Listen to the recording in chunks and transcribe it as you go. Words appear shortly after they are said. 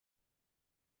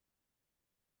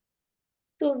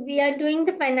So we are doing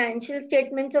the financial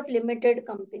statements of limited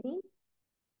company,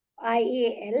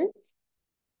 IAL.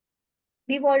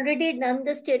 We've already done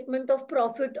the statement of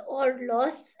profit or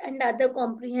loss and other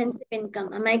comprehensive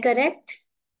income. Am I correct?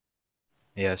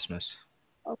 Yes, miss.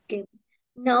 Okay.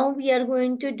 Now we are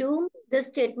going to do the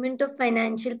statement of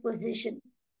financial position.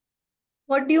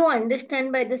 What do you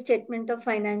understand by the statement of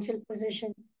financial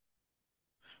position?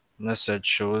 Miss, it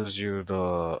shows you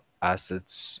the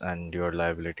assets and your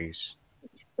liabilities.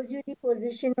 It shows you the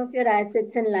position of your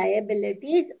assets and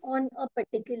liabilities on a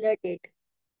particular date.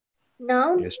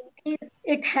 Now, Yes.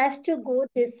 it has to go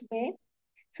this way.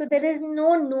 So there is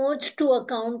no notes to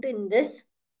account in this.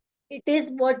 It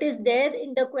is what is there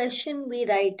in the question, we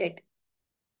write it.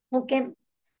 Okay.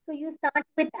 So you start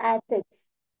with assets.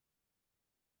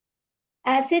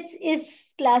 Assets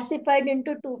is classified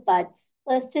into two parts.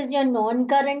 First is your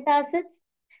non-current assets,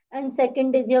 and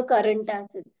second is your current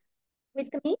assets.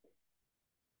 With me?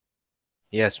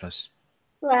 Yes, miss.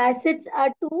 So assets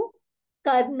are two,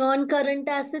 non-current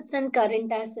assets and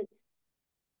current assets.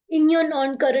 In your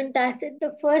non-current asset,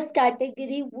 the first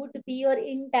category would be your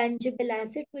intangible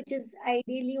asset, which is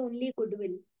ideally only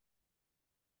goodwill.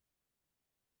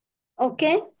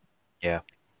 Okay. Yeah.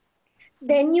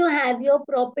 Then you have your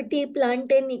property,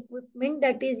 plant, and equipment,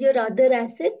 that is your other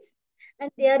assets, and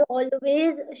they are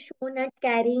always shown at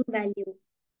carrying value.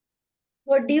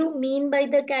 What do you mean by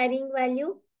the carrying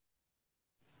value?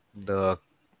 The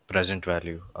present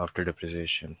value after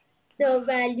depreciation. The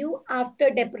value after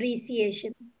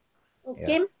depreciation. Yeah.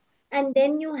 Okay. And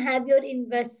then you have your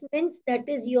investments, that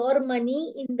is your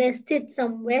money invested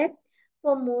somewhere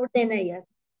for more than a year.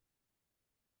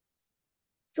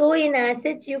 So in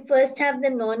assets, you first have the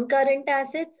non-current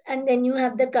assets and then you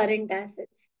have the current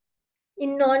assets.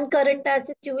 In non-current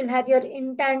assets, you will have your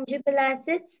intangible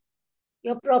assets,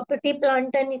 your property,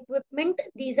 plant, and equipment.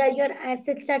 These are your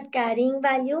assets at carrying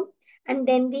value, and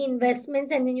then the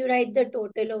investments, and then you write the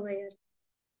total over here.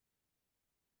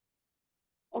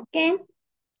 Okay.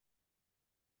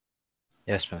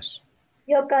 Yes, miss.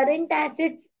 Your current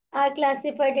assets are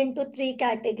classified into three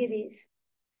categories.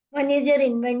 One is your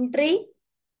inventory,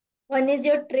 one is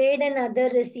your trade and other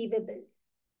receivables.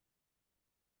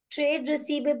 Trade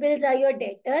receivables are your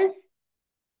debtors,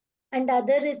 and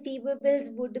other receivables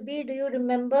would be, do you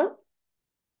remember?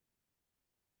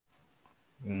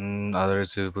 Other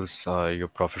receivables, your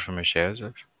profit from your shares,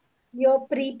 right? Your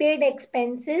prepaid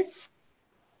expenses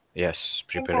Yes, and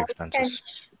prepaid outstanding.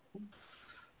 expenses.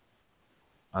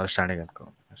 Outstanding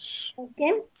income. Yes.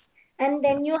 Okay. And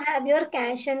Yeah. then you have your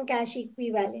cash and cash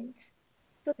equivalents.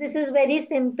 So this is very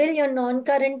simple. Your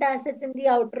non-current assets in the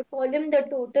outer column, the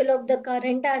total of the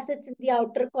current assets in the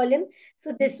outer column.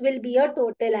 So this will be your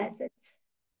total assets.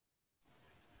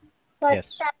 Current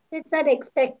Yes. assets are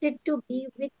expected to be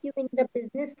with you in the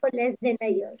business for less than a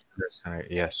year. Yes.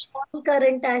 Yes.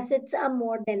 Non-current assets are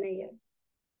more than a year.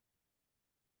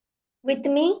 With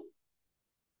me?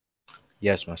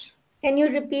 Yes, miss. Can you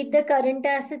repeat the current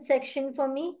asset section for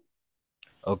me?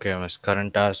 Okay, miss.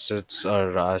 Current assets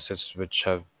are assets which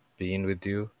have been with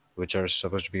you, which are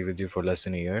supposed to be with you for less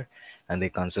than a year, and they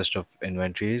consist of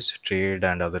inventories, trade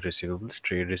and other receivables,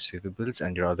 trade receivables,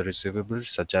 and your other receivables,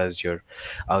 such as your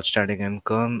outstanding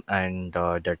income and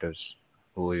debtors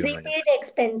who owe you money. Prepaid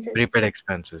expenses. Prepaid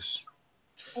expenses.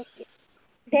 Okay.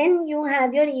 Then you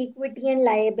have your equity and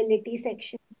liability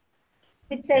section.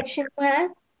 Which Yeah. section you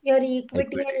have? Your equity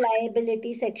Equity. and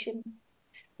liability section.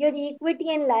 Your equity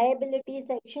and liability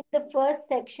section, the first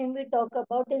section we talk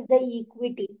about is the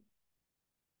equity.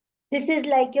 This is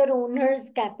like your owner's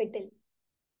capital.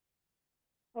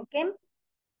 Okay.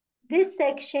 This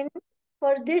section,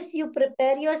 for this, you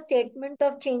prepare your statement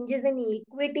of changes in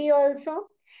equity also,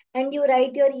 and you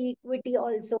write your equity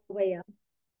also over here.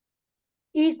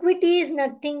 Equity is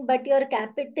nothing but your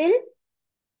capital,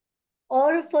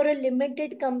 or for a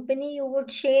limited company, you would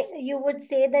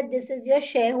say that this is your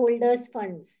shareholders'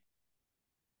 funds.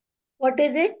 What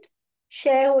is it?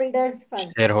 Shareholders'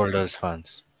 funds. Shareholders'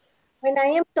 funds. When I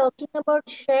am talking about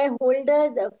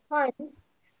shareholders' funds,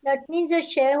 that means your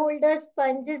shareholders'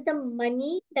 funds is the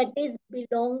money that is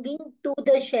belonging to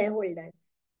the shareholders.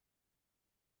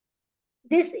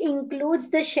 This includes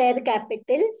the share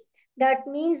capital. That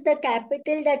means the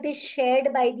capital that is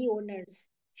shared by the owners,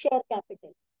 share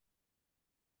capital.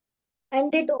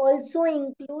 And it also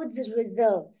includes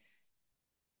reserves.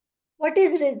 What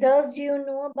is reserves? Do you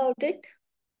know about it?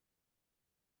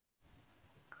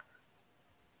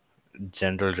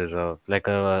 General reserve, like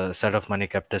a set of money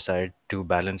kept aside to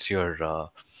balance your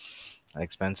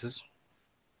expenses.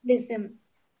 Listen,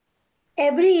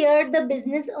 every year the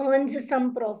business earns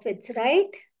some profits,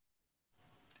 right?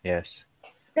 Yes.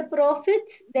 The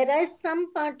profits, there are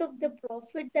some part of the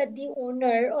profit that the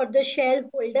owner or the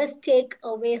shareholders take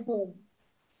away home.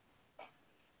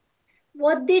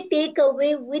 What they take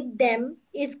away with them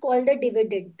is called the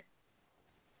dividend.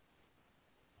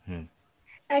 Hmm.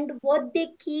 And what they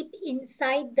keep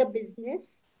inside the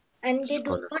business and they do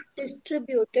Scholar. not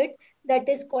distribute it, that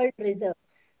is called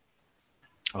reserves.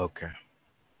 Okay.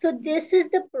 So, this is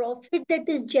the profit that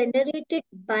is generated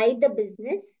by the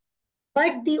business,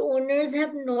 but the owners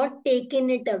have not taken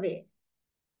it away.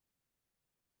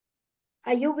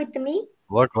 Are you with me?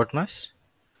 What must?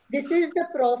 This is the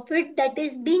profit that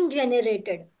is being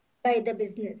generated by the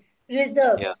business. Yeah.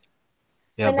 Reserves.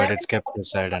 Yeah, When I'm but it's kept talking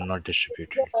aside and about not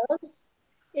distributed. reserves,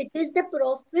 it is the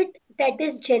profit that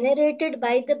is generated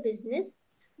by the business,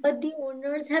 but the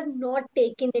owners have not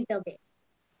taken it away.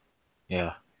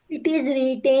 Yeah. It is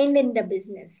retained in the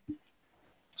business.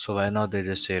 So why not they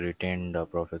just say retained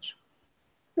profits?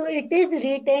 So it is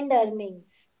retained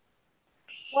earnings.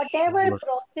 Whatever What?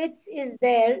 profits is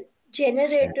there Yeah.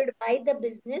 generated by the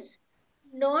business,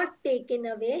 not taken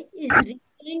away, is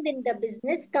retained in the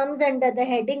business, comes under the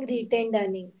heading retained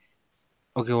earnings.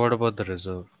 Okay, what about the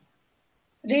reserve?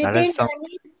 That is Retained some.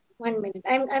 earnings, 1 minute,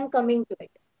 I'm coming to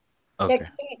it. Let Okay.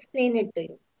 me explain it to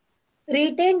you.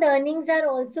 Retained earnings are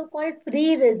also called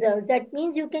free reserves. That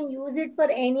means you can use it for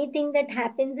anything that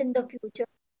happens in the future.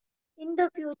 In the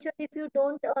future, if you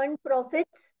don't earn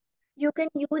profits, you can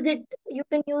use it, you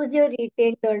can use your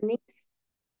retained earnings.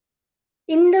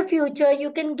 In the future,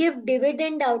 you can give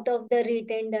dividend out of the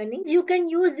retained earnings. You can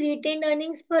use retained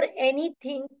earnings for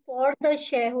anything for the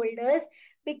shareholders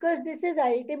because this is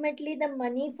ultimately the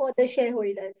money for the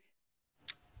shareholders.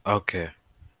 Okay.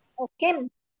 Okay.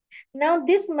 Now,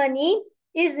 this money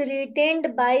is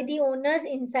retained by the owners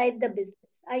inside the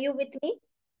business. Are you with me?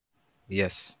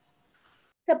 Yes.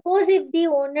 Suppose if the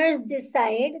owners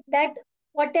decide that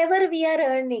whatever we are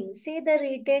earning, say the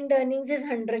retained earnings is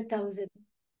 100,000.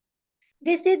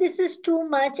 They say this is too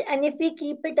much, and if we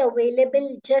keep it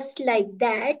available just like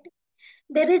that,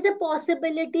 there is a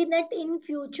possibility that in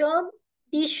future,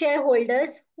 the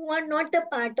shareholders who are not a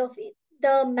part of it,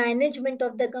 the management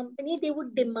of the company, they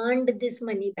would demand this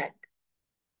money back.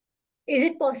 Is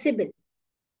it possible?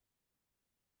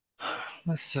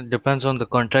 This depends on the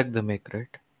contract they make,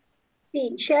 right?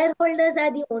 See, shareholders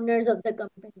are the owners of the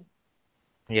company.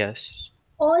 Yes.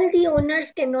 All the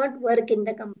owners cannot work in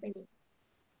the company.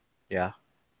 Yeah.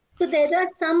 So there are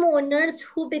some owners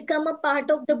who become a part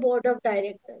of the board of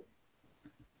directors,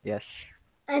 Yes.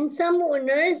 and some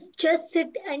owners just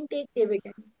sit and take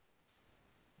dividend.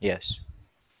 Yes.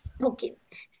 Okay,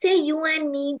 say you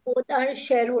and me both are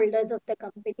shareholders of the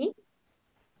company,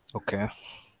 Okay.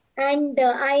 and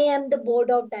I am the board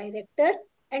of director,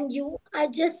 and you are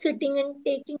just sitting and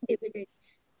taking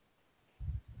dividends.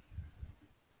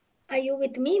 Are you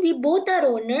with me? We both are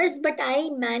owners, but I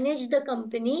manage the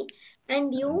company, and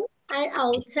And you are just take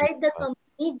outside the part.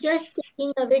 company just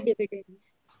taking away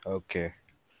dividends. Okay.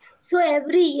 So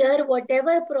every year,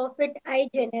 whatever profit I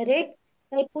generate,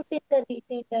 I put in the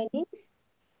retained earnings.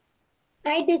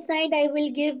 I decide I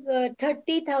will give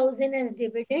 30,000 as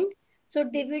dividend. So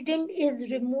dividend is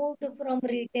removed from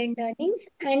retained earnings,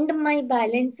 and my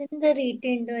balance in the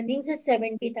retained earnings is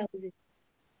 70,000.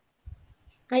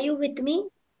 Are you with me?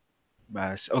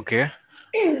 Bas. Okay.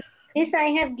 This I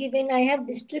have given, I have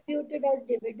distributed as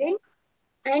dividend,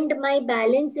 and my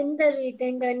balance in the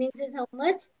retained earnings is how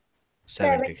much?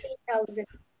 70. 70,000.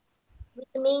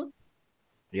 With me?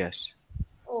 Yes.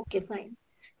 Okay, fine.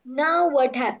 Now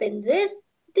what happens is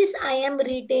this I am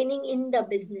retaining in the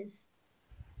business.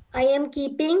 I am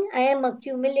keeping, I am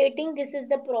accumulating. This is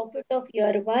the profit of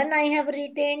year one I have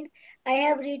retained. I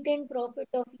have retained profit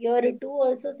of year two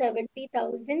also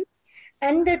 70,000.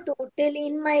 And the total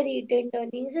in my retained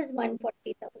earnings is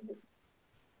 140,000.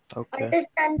 Okay.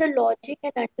 Understand the logic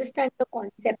and understand the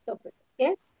concept of it.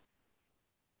 Okay.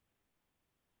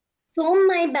 So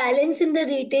my balance in the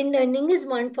retained earning is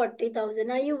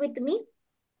 140,000. Are you with me?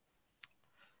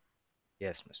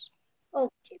 Yes, miss.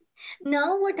 Okay.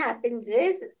 Now what happens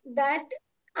is that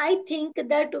I think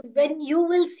that when you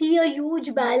will see a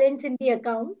huge balance in the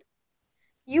account,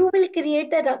 you will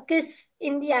create a ruckus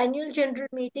in the annual general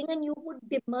meeting and you would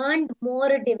demand more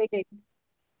dividend.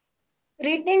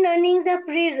 Retained earnings are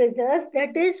free reserves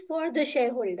that is for the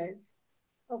shareholders.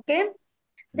 Okay.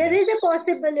 There is a Yes.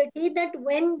 possibility that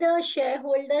when the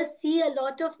shareholders see a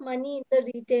lot of money in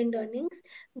the retained earnings,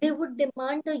 they would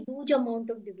demand a huge amount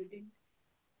of dividend.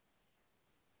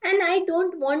 And I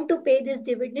don't want to pay this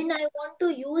dividend. I want to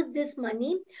use this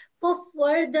money for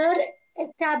further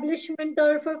establishment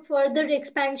or for further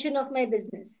expansion of my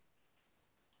business.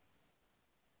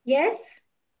 Yes?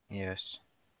 Yes.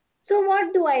 So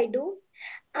what do?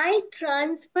 I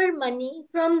transfer money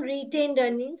from retained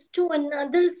earnings to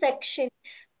another section.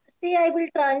 Say I will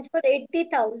transfer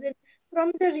 80,000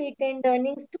 from the retained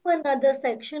earnings to another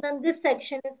section, and this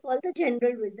section is called the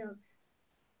general reserves.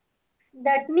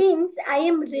 That means I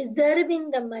am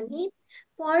reserving the money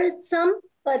for some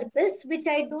purpose which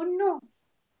I don't know.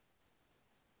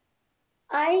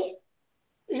 I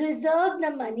reserve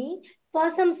the money for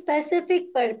some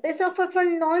specific purpose or for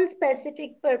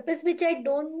non-specific purpose which I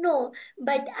don't know,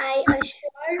 but I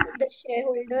assure the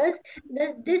shareholders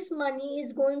that this money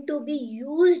is going to be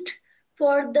used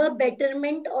for the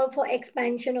betterment or for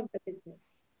expansion of the business.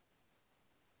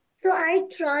 So I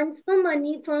transfer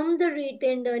money from the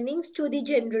retained earnings to the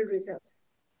general reserves.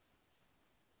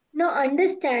 Now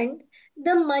understand,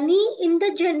 the money in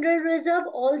the general reserve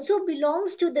also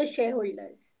belongs to the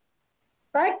shareholders.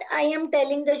 But I am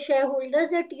telling the shareholders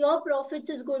that your profits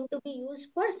is going to be used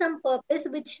for some purpose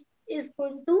which is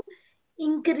going to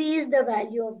increase the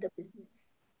value of the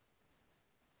business.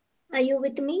 Are you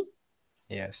with me?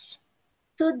 Yes.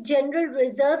 So general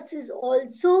reserves is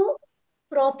also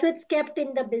profits kept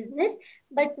in the business,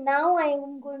 but now I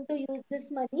am going to use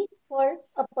this money for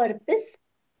a purpose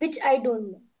which I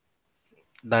don't know.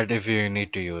 That if you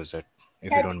need to use it,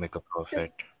 if you That don't make a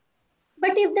profit,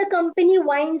 but if the company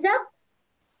winds up,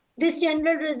 this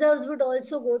general reserves would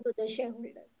also go to the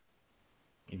shareholders.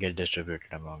 you get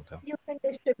distributed among them. You can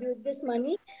distribute this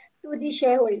money to the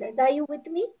shareholders. Are you with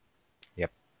me?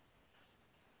 Yep.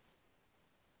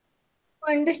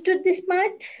 Understood this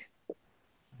part?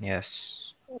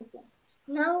 Yes. Okay.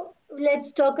 Now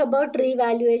let's talk about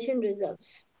revaluation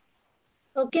reserves.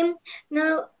 Okay.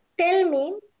 Now tell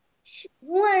me,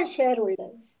 who are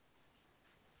shareholders?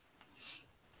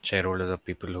 Shareholders are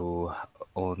people who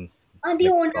own Are the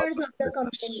like part owners of of the the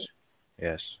company. business.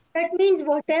 Yes. That means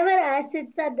whatever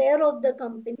assets are there of the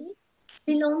company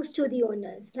belongs to the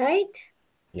owners, right?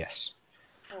 Yes.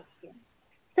 Okay.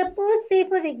 Suppose, say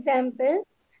for example,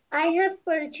 I have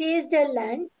purchased a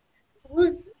land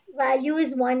whose value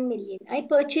is 1 million. I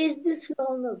purchased this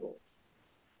long ago.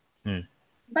 Hmm.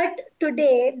 But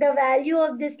today, the value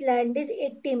of this land is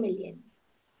 80 million.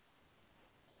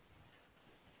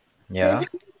 There's Yeah.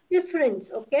 a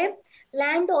difference, okay?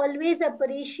 Land always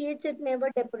appreciates, it never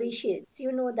depreciates.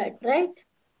 You know that, right?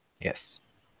 Yes.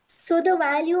 So the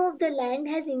value of the land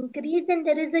has increased and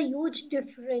there is a huge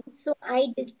difference. So I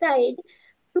decide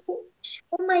to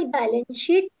show my balance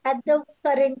sheet at the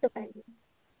current value.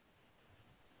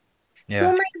 So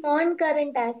Yeah. my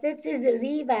non-current assets is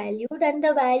revalued and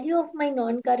the value of my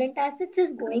non-current assets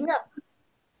is going up,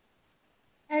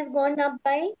 has gone up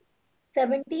by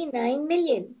 79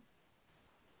 million.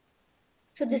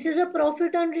 So this is a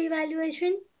profit on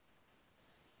revaluation.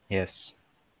 Yes.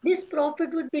 This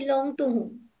profit would belong to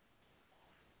whom?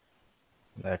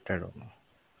 That I don't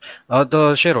know.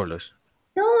 The shareholders.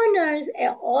 The owners.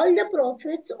 All the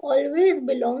profits always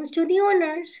belongs to the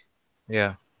owners.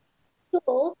 Yeah.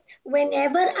 So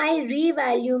whenever I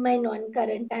revalue my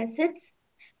non-current assets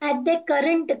at the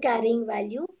current carrying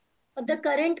value, or the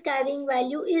current carrying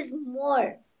value is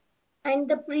more and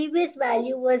the previous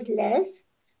value was less.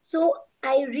 So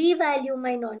I revalue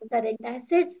my non-current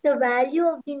assets. The value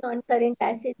of the non-current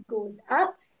assets goes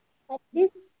up, and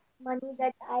this money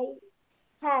that I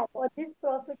have or this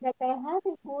profit that I have,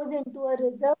 it goes into a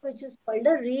reserve which is called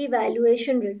a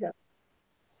revaluation reserve.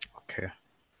 Okay.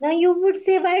 Now you would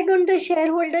say, why don't the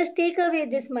shareholders take away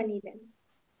this money then?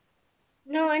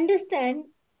 Now understand,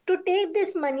 to take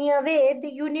this money away,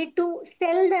 you need to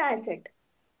sell the asset.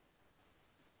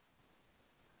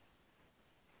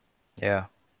 Yeah.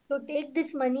 To take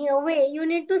this money away, you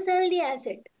need to sell the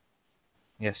asset.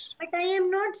 Yes. But I am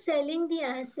not selling the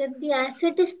asset. The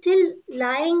asset is still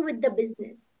lying with the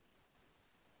business.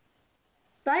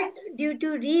 But due to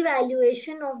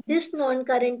revaluation of this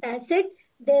non-current asset,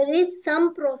 there is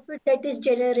some profit that is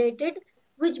generated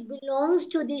which belongs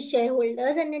to the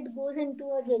shareholders and it goes into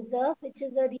a reserve which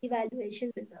is a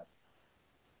revaluation reserve.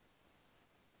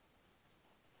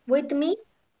 With me,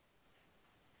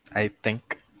 I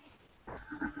think.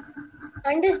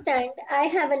 understand, I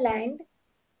have a land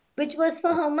which was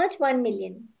for how much? 1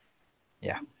 million.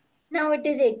 Yeah. Now it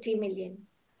is 80 million.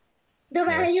 The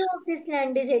value Yes. of this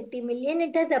land is 80 million.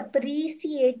 It has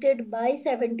appreciated by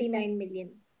 79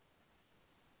 million.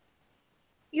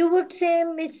 You would say,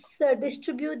 Miss,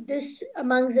 distribute this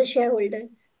amongst the shareholders.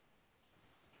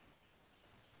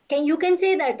 You can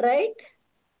say that, right?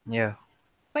 Yeah.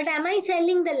 But am I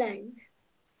selling the land?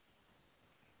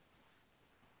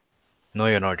 No,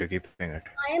 you're not. You're keeping it.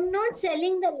 I am not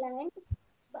selling the land.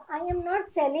 I am not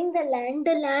selling the land.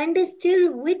 The land is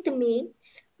still with me.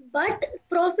 but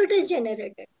profit is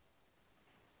generated.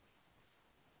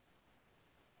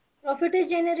 Profit is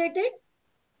generated.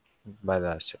 By the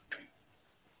asset.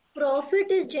 Profit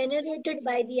is generated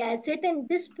by the asset, and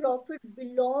this profit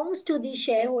belongs to the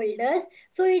shareholders.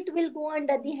 So it will go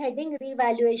under the heading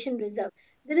revaluation reserve.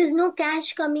 There is no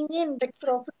cash coming in, but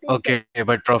profit is there. Okay,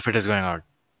 but profit is going out.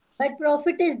 But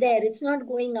profit is there. It's not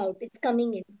going out. It's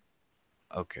coming in.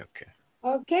 Okay, okay.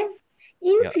 Okay.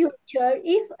 In Yeah. future,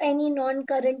 if any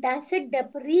non-current asset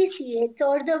depreciates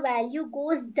or the value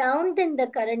goes down than the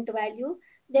current value,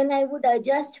 then I would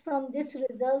adjust from this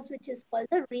reserves, which is called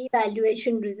the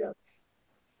revaluation reserves.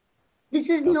 This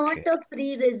is not Okay. a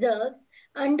free reserves.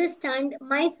 Understand,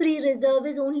 my free reserve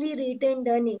is only retained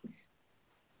earnings.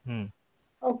 Hmm.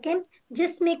 Okay.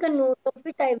 Just make a note of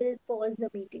it. I will pause the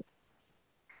meeting.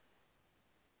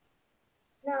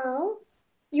 Now,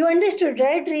 you understood,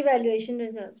 right? Revaluation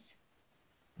reserves.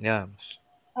 Yeah, miss.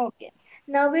 Okay.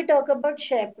 Now we talk about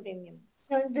share premium.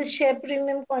 Now, this share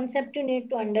premium concept you need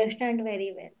to understand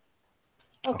very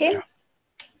well. Okay. Okay.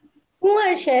 Who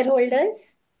are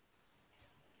shareholders?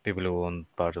 People who own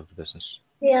part of the business.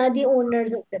 They are the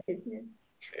owners of the business.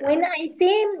 Yeah. When I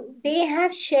say they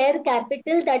have share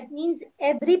capital, that means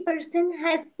every person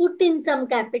has put in some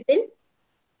capital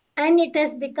and it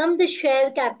has become the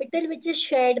share capital, which is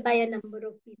shared by a number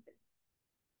of people.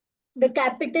 The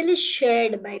capital is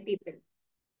shared by people.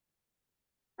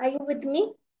 Are you with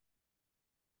me?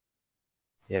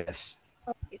 Yes.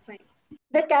 Okay, fine.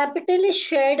 The capital is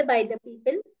shared by the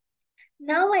people.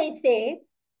 Now I say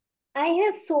I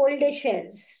have sold the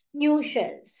shares, new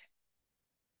shares.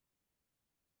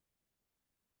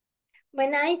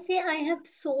 When I say I have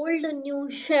sold new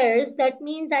shares, that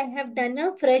means I have done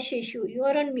a fresh issue. You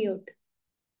are on mute.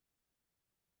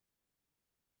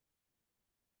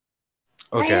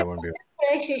 I Okay, I have won't be. done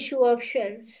a fresh issue of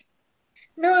shares.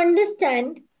 Now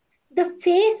understand, the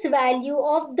face value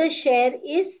of the share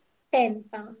is £10.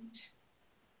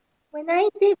 When I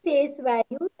say face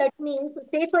value, that means,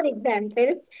 say for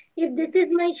example, if this is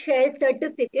my share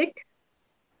certificate,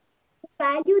 the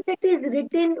value that is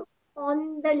written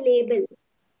on the label,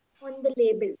 on the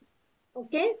label,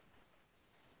 okay?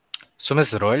 So,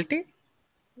 miss, royalty?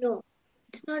 No,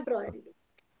 it's not royalty.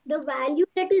 The value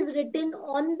that is written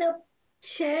on the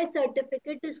share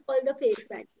certificate is called the face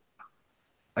value,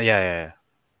 Yeah, yeah, yeah.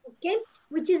 okay?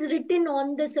 Which is written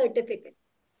on the certificate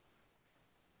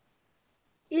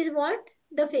is what?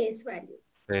 The face value.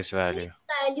 Face value. Face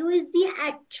value is the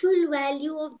actual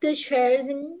value of the shares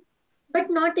in, but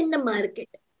not in the market.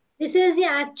 This is the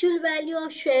actual value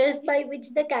of shares by which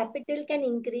the capital can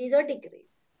increase or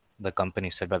decrease. The company,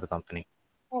 set by the company.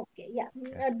 Okay, yeah.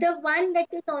 Okay. The one that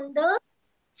is on the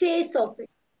face of it,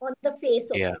 on the face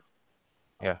of Yeah, it.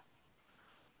 yeah.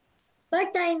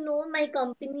 But I know my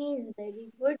company is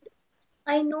very good.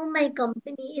 I know my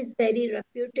company is very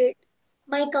reputed.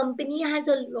 My company has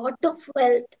a lot of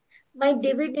wealth. My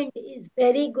dividend is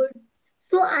very good.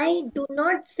 So I do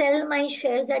not sell my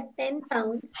shares at £10.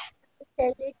 I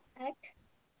sell it at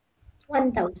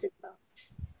 £1,000.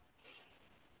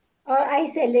 Or I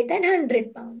sell it at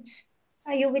 £100.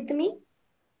 Are you with me?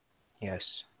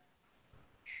 Yes.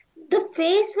 The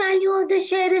face value of the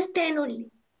share is 10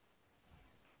 only.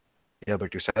 Yeah,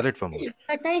 but you sell it for more.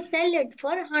 But I sell it for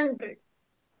 100.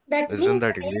 That Isn't means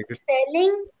that I am illegal?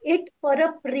 selling it for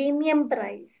a premium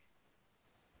price.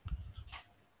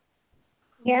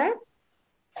 Yeah,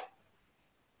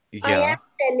 I am Yeah.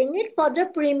 selling it for the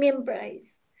premium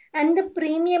price. And the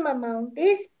premium amount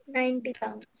is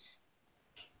 £90.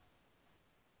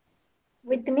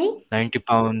 With me?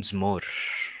 £90 more.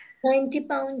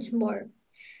 £90 more.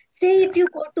 Say if Yeah. you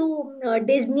go to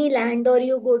Disneyland or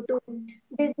you go to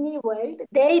Disney World,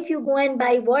 there if you go and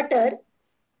buy water,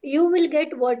 you will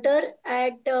get water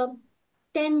at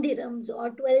 10 dirhams or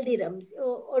 12 dirhams.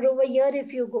 Or over here,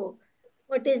 if you go,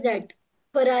 what is that?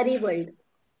 Ferrari World.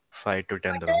 5 to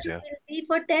 10 Water dirhams, yeah. will be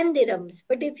for 10 dirhams.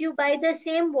 But if you buy the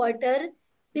same water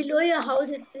below your house,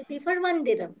 it will be for 1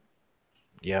 dirham.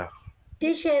 Yeah.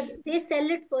 They sell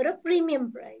it for a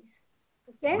premium price.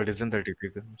 Okay? But isn't that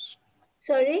illegal, miss?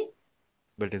 Sorry?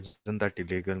 But isn't that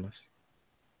illegal, miss?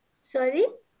 Sorry?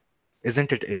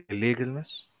 Isn't it illegal,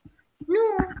 miss?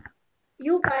 No.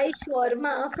 You buy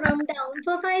shawarma from down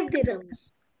for 5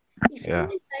 dirhams. If you Yeah.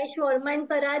 will buy shawarma in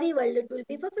Ferrari World, it will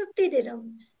be for 50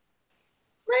 dirhams.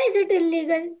 Why is it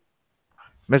illegal?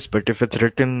 Miss, but if it's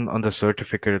written on the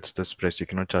certificate, it's this price. You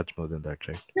cannot charge more than that,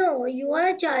 right? No, you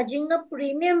are charging a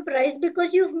premium price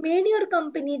because you've made your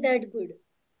company that good.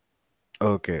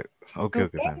 Okay. Okay,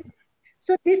 okay, Okay? fine.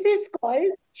 So this is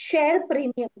called share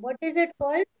premium. What is it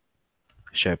called?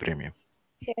 Share premium.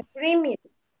 Share premium.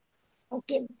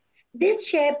 Okay. This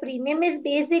share premium is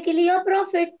basically your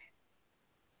profit,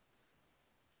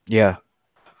 Yeah,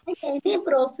 and any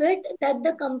profit that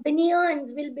the company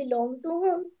earns will belong to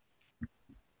whom?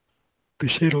 the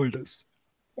shareholders.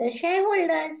 The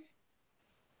shareholders.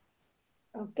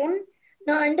 Okay.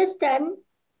 Now understand,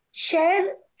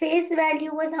 share face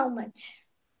value was how much?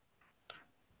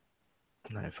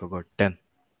 I forgot 10,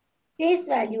 Face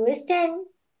value is 10.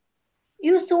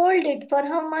 You sold it for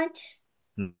how much?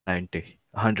 90,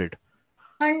 100,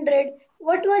 100.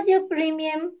 What was your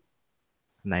premium?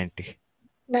 90.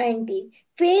 90.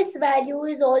 Face value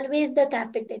is always the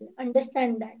capital.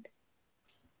 Understand that.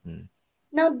 Hmm.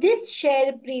 Now, this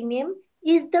share premium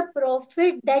is the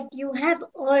profit that you have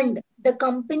earned. The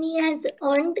company has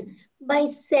earned by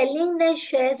selling their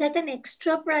shares at an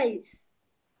extra price.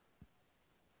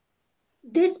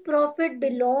 This profit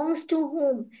belongs to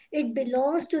whom? It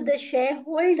belongs to the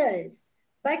shareholders.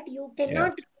 But you Yeah.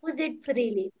 cannot use it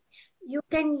freely. You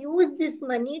can use this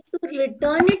money to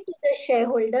return it to the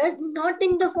shareholders, not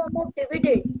in the form of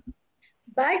dividend,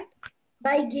 but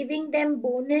by giving them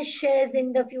bonus shares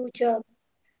in the future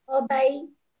or by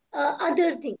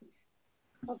other things.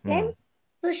 Okay. Hmm.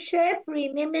 So share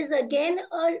premium is again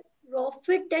a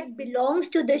profit that belongs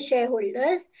to the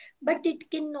shareholders, but it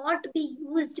cannot be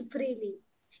used freely.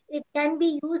 It can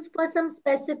be used for some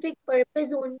specific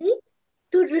purpose only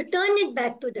to return it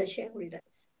back to the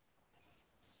shareholders.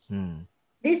 Hmm.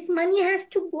 This money has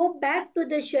to go back to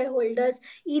the shareholders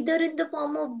either in the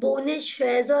form of bonus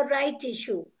shares or right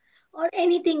issue or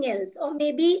anything else. Or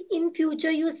maybe in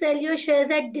future you sell your shares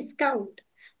at discount.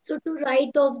 So to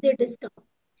write off the discount.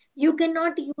 You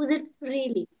cannot use it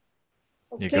freely.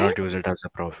 You Okay? cannot use it as a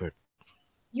profit,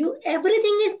 You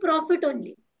everything is profit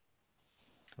only.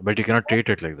 but you cannot treat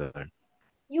it like that.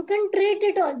 You can treat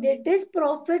it on it is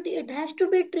profit, it has to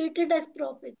be treated as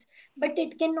profits, but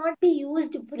it cannot be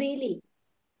used freely.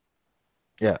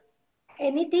 Yeah.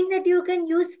 Anything that you can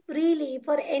use freely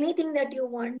for anything that you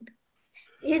want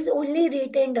is only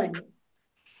retained earnings.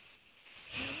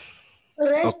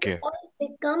 Rest Okay. all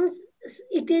becomes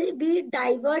it is be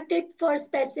diverted for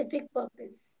specific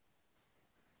purpose.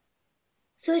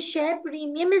 So share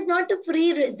premium is not a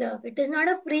free reserve. It is not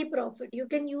a free profit. You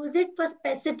can use it for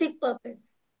specific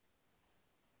purpose.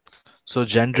 So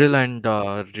general and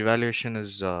revaluation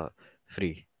is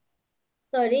free.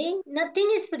 Sorry, nothing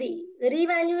is free.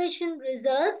 Revaluation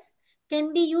reserves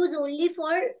can be used only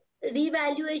for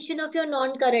revaluation of your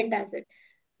non-current asset.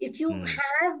 If you Hmm.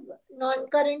 have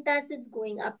non-current assets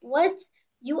going upwards,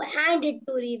 you add it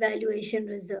to revaluation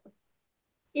reserve.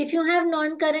 If you have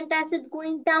non-current assets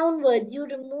going downwards, you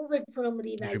remove it from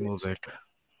Remove revaluation. it.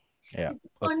 Yeah. If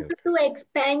you Okay. want to Okay. do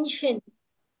expansion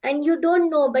and you don't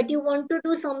know, but you want to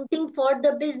do something for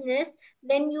the business,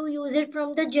 then you use it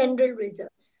from the general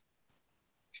reserves.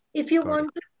 If you Got it.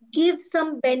 want to give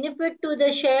some benefit to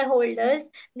the shareholders,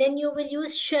 then you will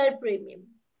use share premium,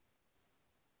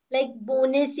 like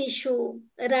bonus issue,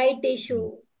 right Hmm.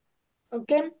 issue.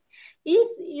 Okay. If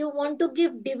you want to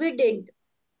give dividend,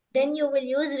 then you will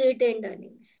use retained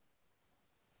earnings.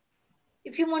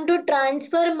 If you want to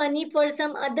transfer money for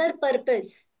some other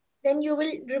purpose, then you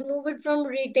will remove it from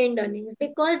retained earnings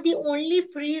because the only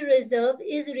free reserve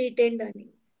is retained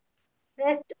earnings.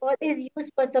 Rest all is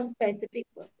used for some specific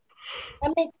purpose.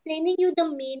 I'm explaining you the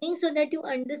meaning so that you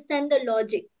understand the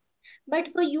logic.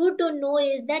 But for you to know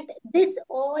is that this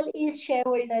all is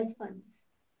shareholders' funds.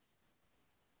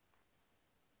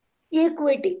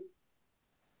 Equity.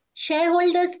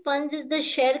 Shareholders' funds is the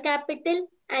share capital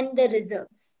and the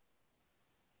reserves.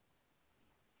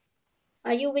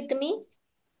 Are you with me?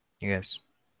 Yes.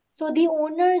 So the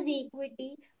owner's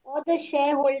equity or the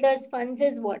shareholders' funds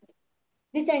is what?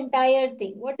 This entire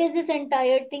thing. What is this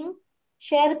entire thing?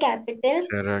 Share capital,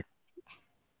 Correct.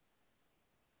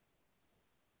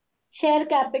 share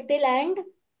capital and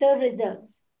the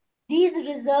reserves. These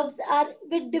reserves are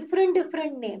with different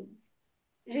names.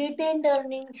 Retained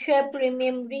earnings, share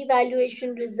premium,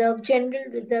 revaluation reserve, general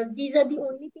reserves. These are the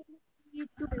only things you need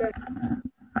to learn.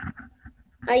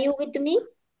 Are you with me?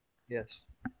 Yes.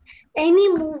 Any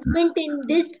movement in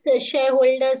this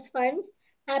shareholders funds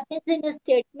happens in a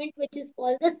statement which is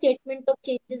called the statement of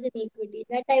changes in equity.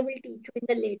 That I will teach you in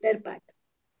the later part.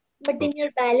 But in Okay.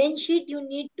 your balance sheet, you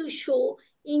need to show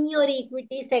in your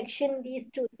equity section these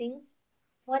two things.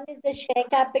 One is the share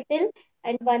capital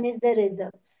and one is the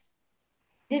reserves.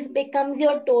 This becomes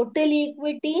your total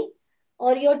equity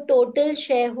or your total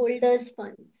shareholders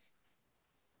funds.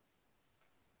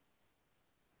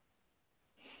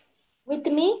 With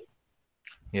me?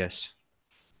 Yes.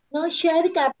 Now, share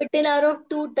capital are of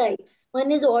two types.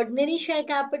 One is ordinary share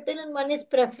capital and one is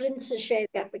preference share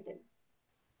capital.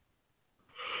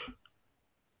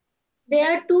 There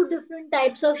are two different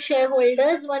types of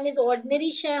shareholders. One is ordinary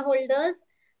shareholders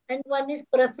and one is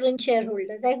preference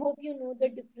shareholders. I hope you know the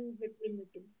difference between the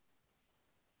two.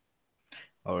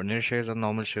 Ordinary shares are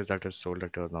normal shares that are sold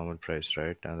at a normal price,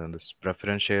 right? And then this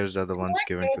preference shares are the It's ones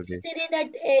given not to the. necessary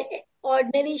that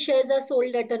ordinary shares are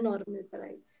sold at a normal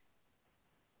price.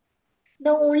 The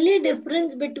only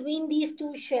difference between these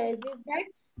two shares is that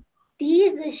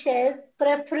these shares,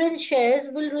 preference shares,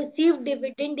 will receive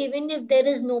dividend even if there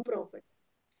is no profit.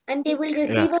 And they will Yeah.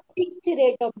 receive a fixed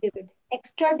rate of dividend.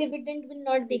 Extra dividend will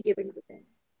not be given to them.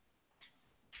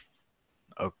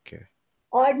 Okay.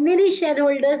 Ordinary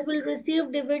shareholders will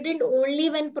receive dividend only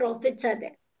when profits are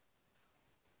there.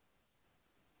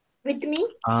 With me?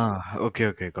 Ah, okay,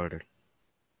 okay, got it.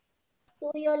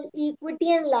 So your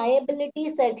equity and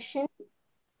liability section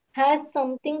has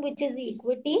something which is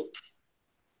equity,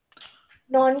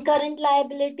 non-current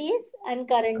liabilities, and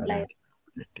current liabilities.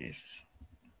 Current liabilities.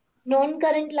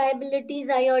 Non-current liabilities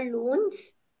are your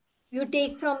loans. You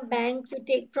take from bank, you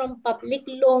take from public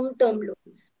long-term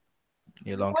loans.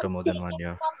 Yeah, long term, Loans more than one taken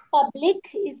year. from public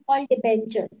is called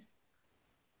debentures.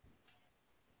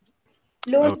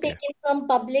 Loan Okay. taken from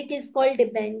public is called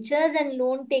debentures and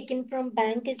loan taken from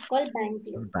bank is called bank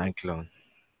loan. Bank loan.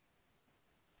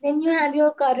 Then you have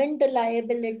your current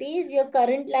liabilities. Your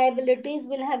current liabilities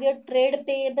will have your trade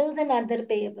payables and other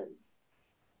payables.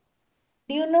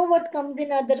 Do you know what comes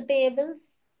in other payables?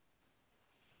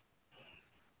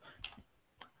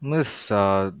 Miss,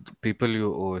 people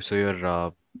you owe, so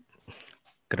your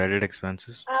credit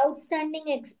expenses. Outstanding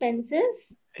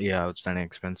expenses Yeah, outstanding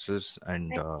expenses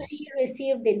and and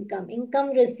pre-received income,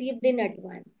 income received in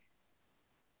advance.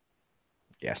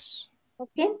 yes.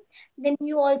 Okay. Then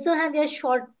you also have your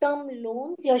short-term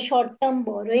loans, your short-term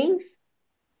borrowings,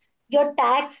 your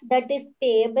tax that is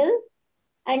payable,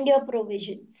 and your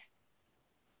provisions.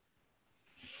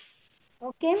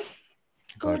 Okay.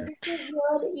 So Got it. this is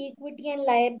your equity and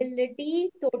liability.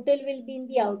 Total will be in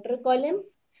the outer column.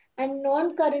 And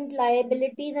non-current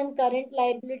liabilities and current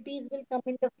liabilities will come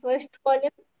in the first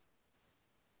column.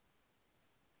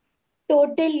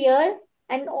 Total year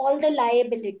and all the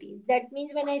liabilities. That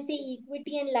means when I say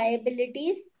equity and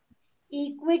liabilities,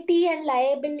 equity and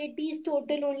liabilities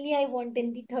total only I want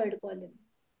in the third column.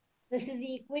 This is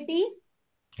equity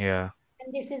Yeah.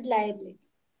 and this is liability.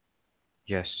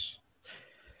 Yes.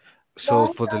 So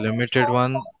for the Non-current limited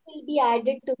one, short-term will be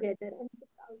added together and put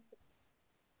outside.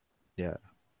 yeah.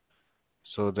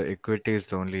 So the equity is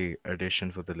the only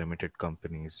addition for the limited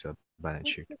companies balance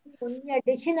sheet. This is the only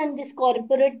addition and this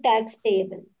corporate tax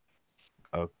payable.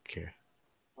 Okay.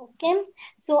 Okay,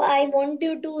 so I want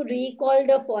you to recall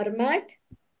the format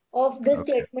of the Okay.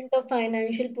 statement of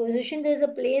financial position. There's a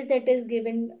place that is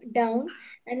given down,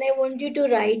 and I want you to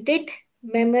write it,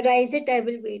 memorize it. I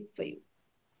will wait for you.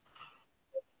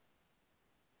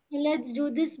 Let's do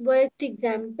this worked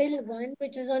example one,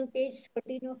 which is on page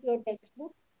 13 of your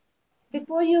textbook.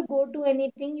 Before you go to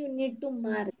anything, you need to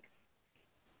mark.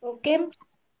 Okay,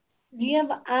 you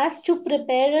have asked to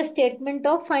prepare a statement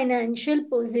of financial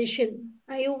position.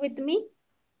 Are you with me?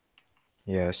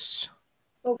 Yes.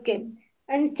 Okay.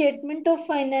 And statement of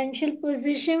financial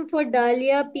position for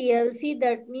Dahlia PLC,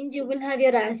 that means you will have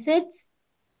your assets,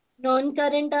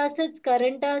 non-current assets,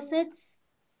 current assets,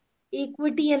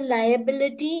 equity and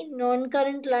liability,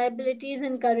 non-current liabilities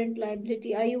and current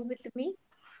liability. Are you with me?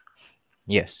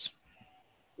 Yes.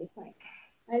 Okay, fine.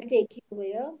 I'll take you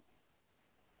here.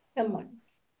 Come on.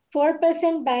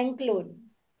 4% bank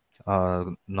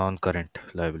loan. Non-current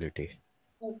liability.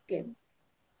 Okay.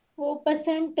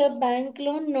 4% bank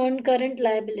loan, non-current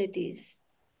liabilities.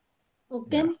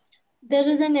 Okay. Yeah. There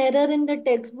is an error in the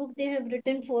textbook. They have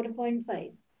written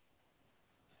 4.5.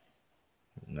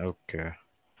 Okay.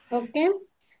 Okay.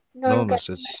 No, Non-current miss,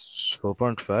 it's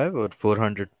 4.5 or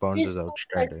 400 pounds is is 4%.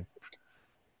 outstanding.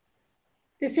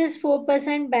 This is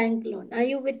 4% bank loan. Are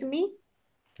you with me?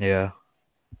 Yeah.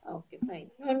 Okay, fine.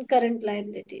 Non-current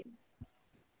liability.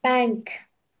 Bank.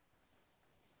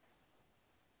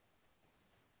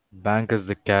 Bank is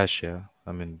the cash, yeah.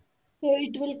 I mean, So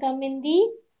it will come in the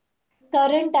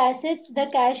current assets, the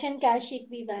cash and cash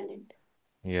equivalent.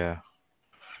 yeah.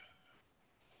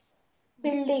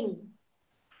 Building.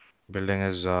 Building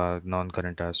is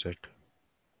non-current asset.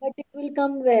 But it will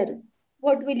come where?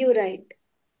 What will you write?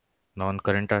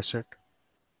 Non-current asset?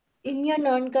 In your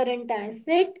non-current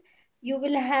asset, you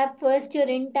will have first your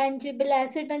intangible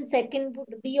asset and second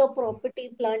would be your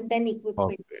property, plant and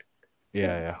equipment. Okay. So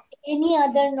Yeah, yeah. any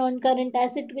other non-current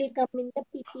asset will come in the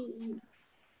PPE.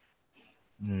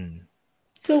 Hmm.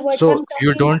 So what So I'm you talking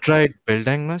about, don't write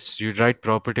building, miss? You write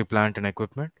property, plant, and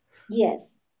equipment? yes.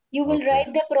 You will Okay.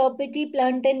 write the property,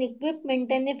 plant, and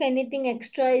equipment, and if anything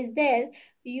extra is there,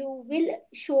 you will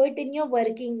show it in your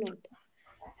working note.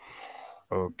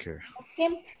 Okay.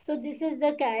 Okay, so this is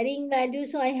the carrying value.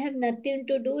 So I have nothing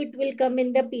to do. It will come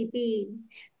in the PPE.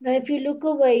 Now, if you look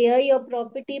over here, your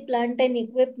property, plant, and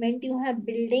equipment, you have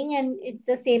building, and it's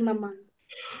the same amount.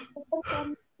 Whatever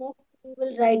comes next, we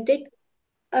will write it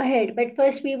ahead. But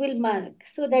first, we will mark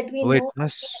so that we Wait, know what we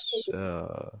have to miss.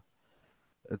 do.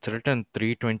 It's written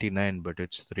 329, but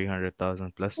it's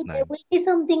 300,000 plus So there 9. will be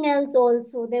something else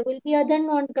also. There will be other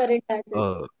non-current assets.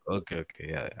 Oh, okay, okay.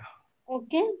 Yeah, yeah.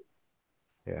 Okay,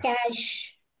 Yeah.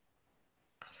 cash.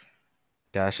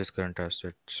 Cash is current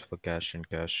assets for cash and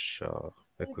cash So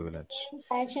it will go equivalents. in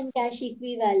cash and cash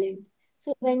equivalent.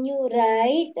 So when you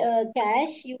write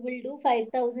cash, you will do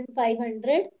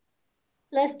 5,500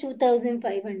 plus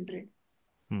 2,500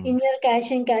 Hmm. in your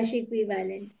cash and cash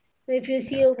equivalent. So if you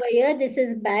see Yeah, over here, this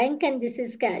is bank and this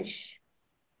is cash.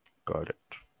 got it.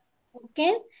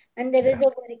 Okay. And there is Yeah.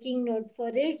 a working note for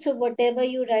it. So whatever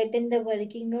you write in the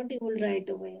working note, you will write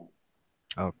over here.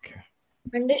 Okay.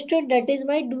 Understood? That is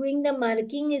why doing the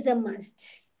marking is a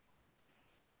must.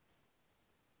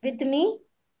 With me,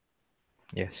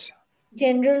 Yes.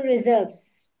 general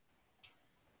reserves.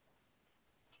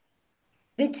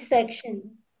 Which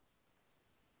section?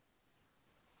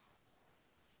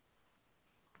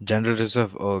 General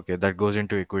reserve. Oh, okay, that goes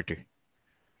into equity.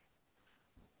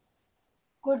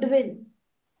 Goodwill.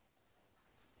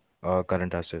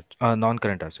 Current assets.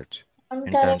 Non-current assets.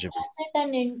 Non-current Intangible. asset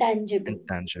and intangible.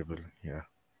 Intangible. Yeah.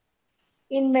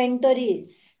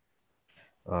 Inventories.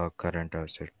 Current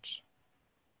assets.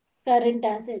 Current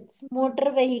assets.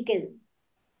 Motor vehicle.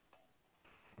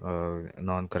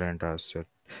 Non-current asset.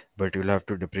 But you'll have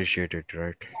to depreciate it,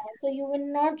 right? So you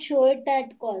will not show it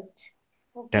at cost.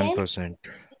 Okay. 10%.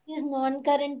 This is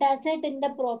non-current asset in the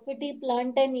property,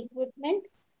 plant and equipment.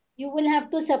 You will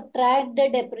have to subtract the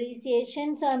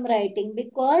depreciation. So I'm writing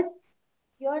because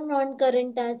your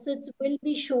non-current assets will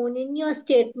be shown in your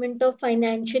statement of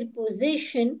financial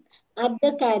position at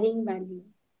the carrying value.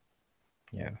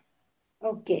 Yeah.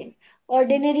 Okay.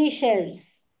 Ordinary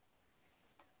shares.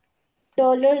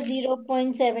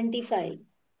 $0.75.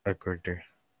 Equity.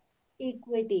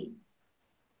 Equity.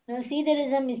 Now see there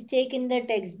is a mistake in the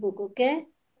textbook, okay?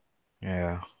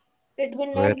 Yeah. It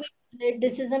will Where? not be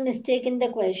this is a mistake in the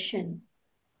question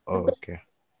Oh, because okay.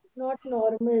 it's not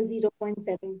normal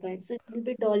 0.75. So it will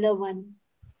be $1.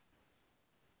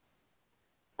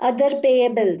 Other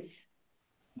payables,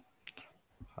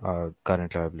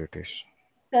 Current liabilities.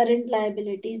 current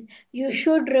liabilities. You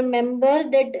should remember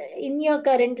that in your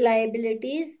current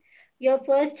liabilities, your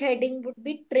first heading would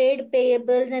be trade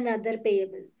payables and other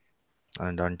payables.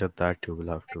 And under that, you will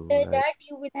have to Under write. that,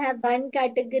 you will have one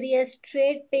category as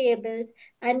trade payables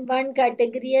and one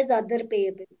category as other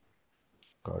payables.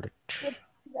 Got it. So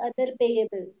these other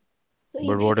payables. So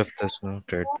But if you what if have there's no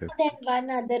trade more paper? than one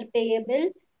other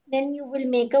payable, then you will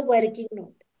make a working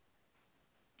note.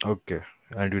 Okay.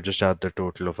 And you just add the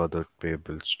total of other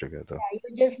payables together. Yeah,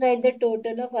 you just write the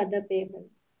total of other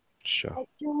payables. Sure.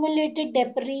 Accumulated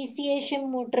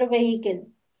depreciation motor vehicle.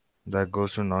 That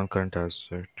goes to non-current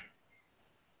asset.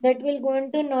 That will go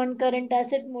into non-current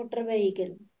asset motor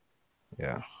vehicle.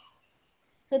 Yeah.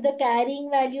 So the carrying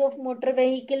value of motor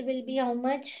vehicle will be how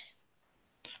much?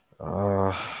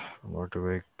 Uh,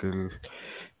 Motor vehicle.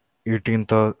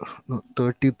 18,000. No,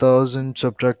 30,000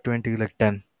 subtract 20, like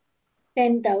 10.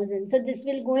 10,000. So this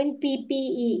will go in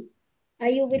PPE. Are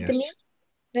you with me? Yes.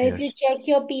 Now if you Yes. check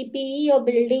your PPE, your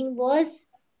building was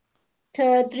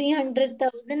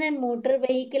 300,000 and motor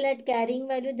vehicle at carrying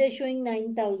value, they're showing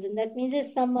 9,000. That means that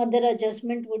some other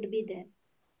adjustment would be there.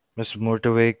 Miss,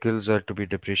 motor vehicles are to be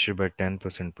depreciated by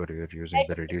 10% per year using That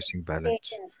the will reducing be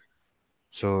balance. later.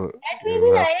 So That you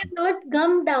means have I am to. not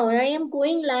gummed down. I am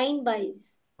going line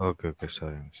wise. Okay, okay,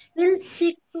 sorry, miss. Will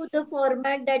stick to the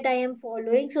format that I am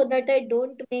following so that I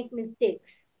don't make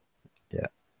mistakes. Yeah.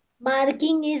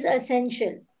 Marking is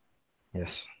essential.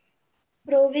 Yes.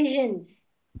 Provisions.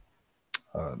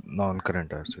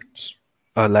 Non-current assets.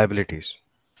 Liabilities.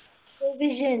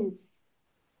 Provisions.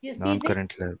 You see this?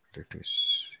 Non-current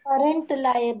liabilities. Current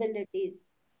liabilities.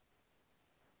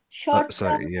 Short-term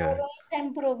Sorry, yeah. borrowings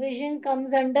and provision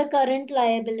comes under current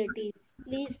liabilities.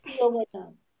 Please see over there.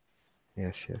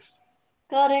 Yes, yes.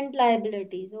 Current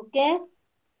liabilities, okay?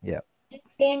 Yeah.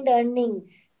 Retained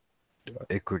earnings,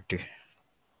 Equity.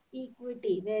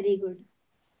 equity, very good.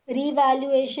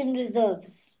 Revaluation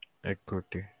reserves,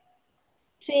 Equity.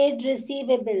 trade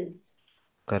receivables,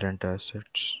 Current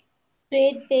assets.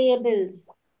 trade payables,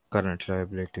 Current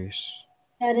liabilities.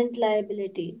 current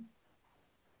liability.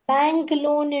 Bank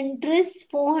loan interest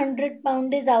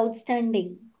 £400 is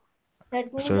outstanding.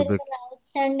 That means So there it'll is be an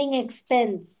outstanding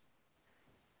expense.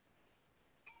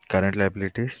 current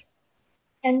liabilities,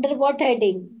 Under what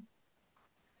heading?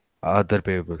 other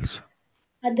payables.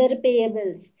 Other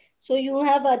payables. So you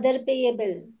have other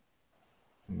payable.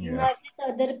 You Yeah. have this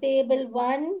other payable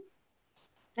 1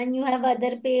 and you have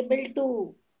other payable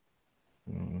 2.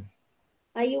 Mm,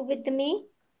 Are you with me?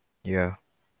 yeah.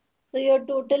 So your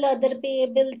total other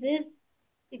payables is,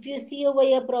 if you see over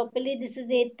here properly, this is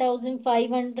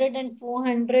 8,500 and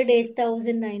 400,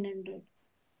 8,900.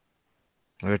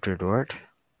 Wait, what?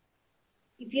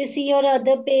 If you see your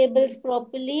other payables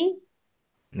properly,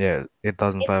 Yeah,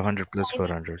 8,500 plus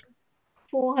 400. 8,500,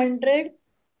 400,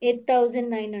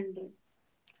 8,900.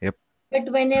 Yep,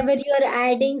 But whenever you are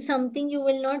adding something, you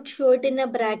will not show it in a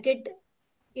bracket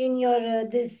in your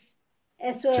this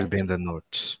it'll SOF. be in the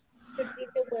notes. Should be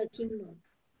the working note.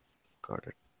 Got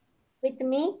it. With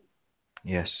me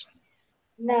Yes.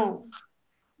 now.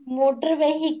 Motor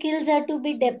vehicles are to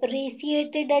be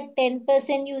depreciated at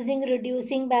 10% using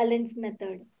reducing balance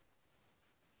method.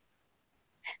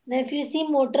 Now, if you see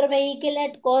motor vehicle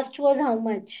at cost was how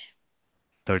much?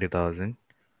 30,000.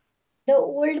 The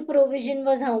old provision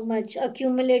was how much?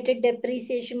 Accumulated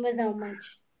depreciation was how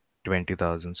much?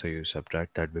 20,000. So you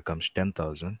subtract that becomes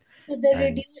 10,000. So the And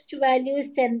reduced value is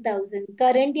 10,000.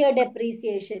 Current year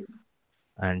depreciation.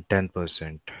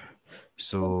 10%. So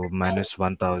So minus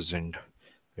 1,000,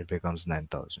 it becomes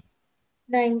 9,000.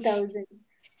 9,000.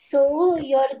 So Yep.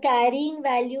 your carrying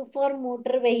value for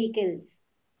motor vehicles.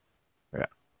 Yeah.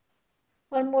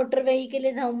 For motor vehicle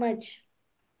is how much?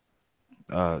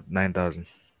 9,000.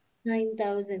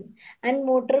 9,000. And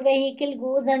motor vehicle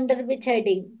goes under which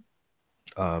heading?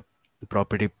 Uh, the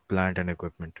property, plant, and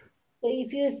equipment. So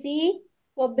if you see,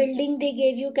 for building they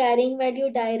gave you carrying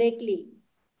value directly.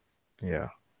 Yeah.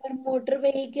 For motor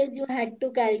vehicles you had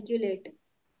to calculate.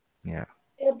 Yeah.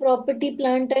 Your property,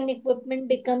 plant and equipment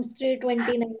becomes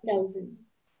 329,000.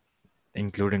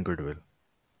 Including goodwill.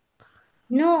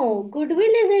 No, goodwill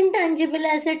is intangible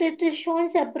asset. It is shown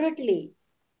separately.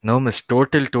 No, miss.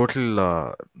 Total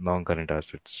non-current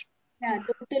assets. Yeah,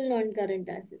 total non-current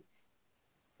assets.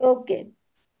 Okay.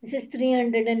 This is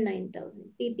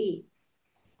 309,000 PPE.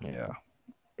 Yeah.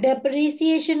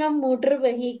 Depreciation of motor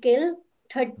vehicle,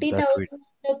 That we 30,000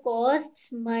 the costs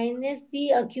minus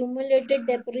the accumulated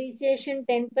depreciation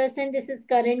 10%. This is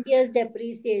current year's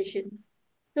depreciation.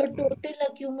 So total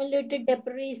accumulated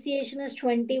depreciation is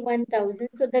 21,000.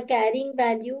 So the carrying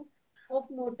value of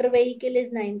motor vehicle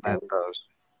is 9,000. 9,000.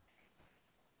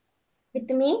 With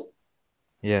me?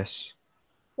 Yes.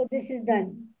 So this is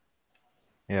done.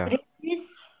 Yeah. Read this.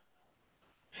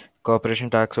 Corporation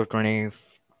tax of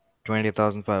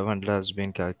 20,500 has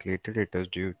been calculated. It is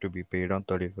due to be paid on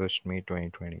 31st May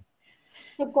 2020.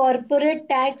 So corporate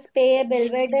tax payable,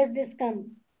 where does this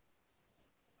come?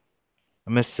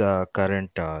 Miss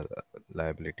current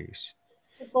liabilities.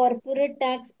 The corporate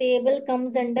tax payable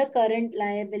comes under current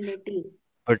liabilities.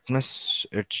 But miss,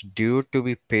 it's due to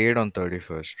be paid on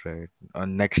 31st, right?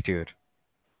 Next year.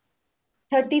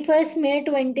 31st May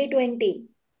 2020.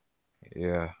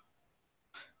 Yeah.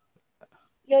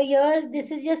 Your year,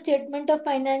 this is your statement of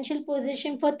financial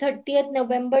position for 30th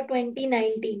November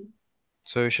 2019.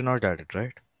 So you should not add it,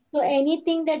 right? So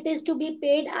anything that is to be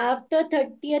paid after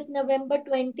 30th November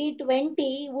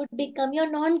 2020 would become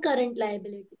your non-current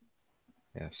liability.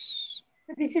 Yes.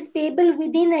 So this is payable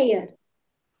within a year.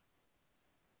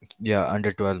 Yeah,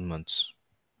 under 12 months.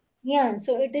 Yeah,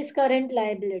 so it is current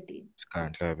liability. It's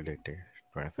current liability,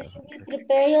 So you will 2,500.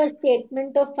 prepare your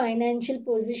statement of financial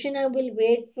position. I will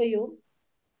wait for you.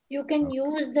 You can Okay.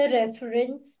 use the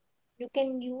reference. You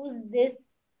can use this,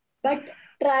 but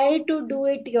try to do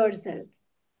it yourself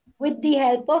with the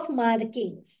help of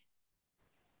markings.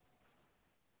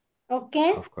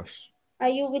 Okay? Of course. Are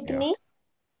you with Yeah. me?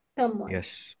 Come on.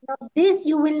 Yes. Now, this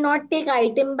you will not take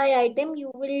item by item,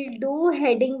 you will do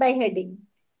heading by heading.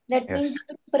 That means Yes.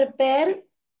 you will prepare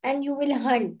and you will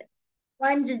hunt.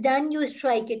 Once done, you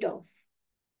strike it off.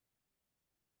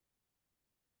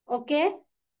 Okay?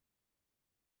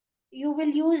 You will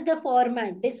use the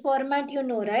format. This format you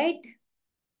know, right?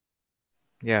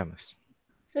 Yeah, miss.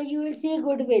 So you will see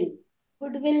goodwill.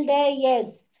 Goodwill there,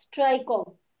 yes, strike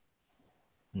off.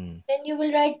 Hmm. Then you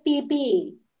will write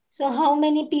PPE. So how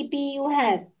many PPE you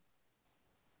have?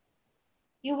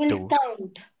 You will Two.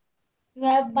 count. You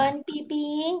have Yeah. one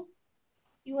PPE.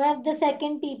 You have the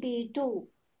second PPE, two.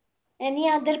 Any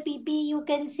other PPE you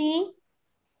can see?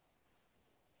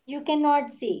 You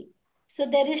cannot see. So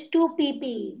there is two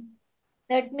PPE.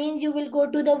 That means you will go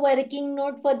to the working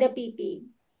note for the PPE.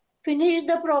 Finish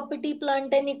the property,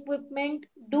 plant and equipment,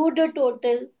 do the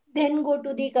total, then go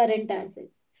to the current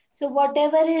assets. So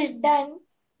whatever is done,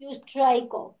 you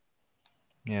strike off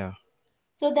Yeah.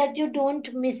 so that you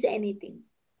don't miss anything.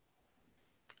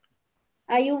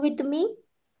 Are you with me?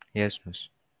 Yes, miss.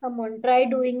 Come on, try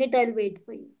doing it. I'll wait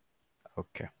for you.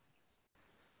 Okay.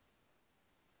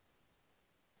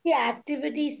 The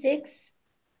activity 6,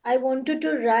 I want you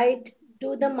to write,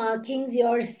 do the markings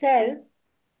yourself.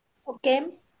 Okay.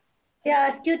 They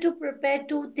ask you to prepare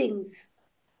two things.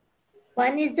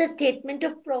 One is the statement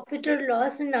of profit or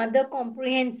loss and other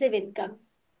comprehensive income.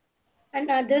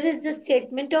 Another is the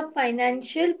statement of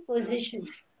financial position.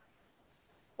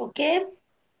 Okay.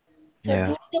 So Yeah.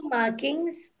 do the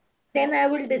markings. Then I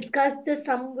will discuss the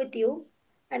sum with you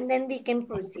and then we can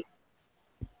proceed.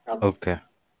 Okay. Okay.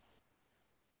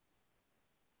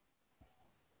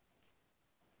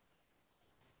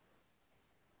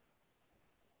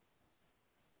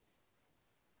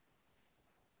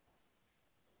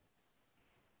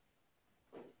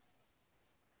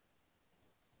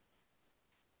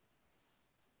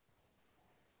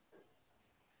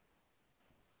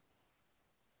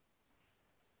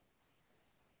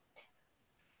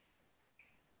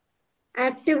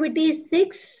 Activity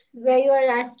 6, where you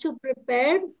are asked to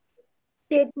prepare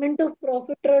statement of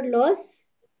profit or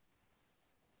loss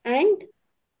and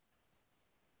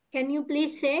can you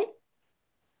please say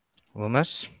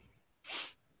Miss?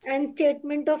 and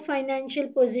statement of financial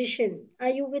position. Are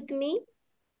you with me?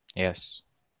 Yes.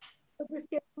 For the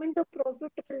statement of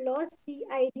profit or loss, we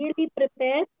ideally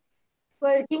prepare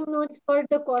working notes for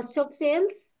the cost of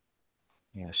sales.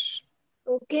 Yes.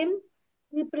 Okay.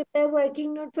 We prepare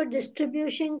working note for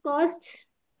distribution costs,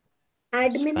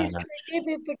 Yes. Financial. administrative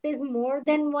if it is more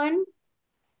than one.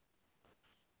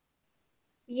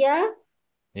 Yeah,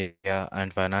 Yeah,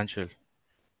 and financial.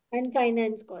 and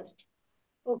finance cost.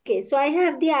 Okay, so I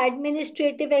have the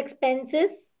administrative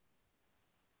expenses.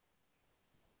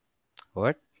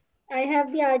 What? I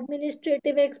have the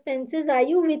administrative expenses. Are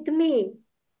you with me?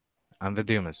 I'm with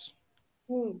you, miss.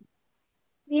 Hmm.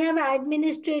 We have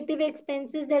administrative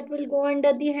expenses that will go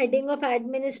under the heading of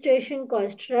administration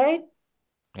cost, right?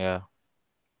 Yeah.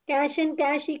 Cash and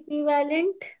cash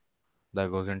equivalent. That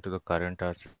goes into the current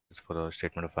assets for the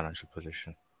statement of financial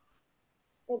position.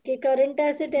 Okay, current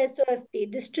asset SOFT.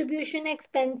 Distribution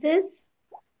expenses.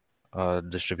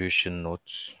 Distribution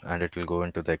notes, and it will go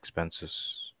into the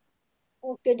expenses.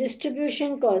 Okay,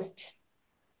 distribution costs.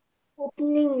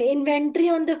 Opening inventory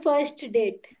on the first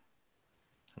date.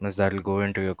 Miss, that will go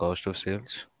into your cost of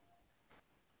sales.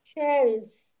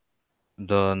 Shares.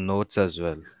 The notes as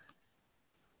well.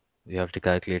 You have to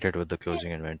calculate it with the Yes,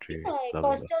 closing inventory, yeah, blah blah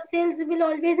cost blah. of sales will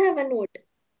always have a note.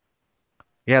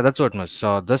 Yeah, that's what, miss.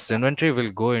 So this inventory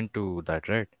will go into that,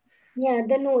 right? Yeah,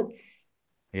 the notes.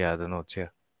 Yeah, the notes. Yeah,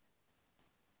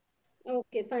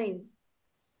 Okay, fine.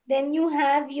 Then you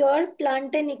have your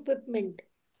plant and equipment.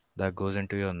 that goes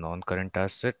into your non-current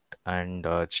asset, and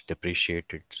it's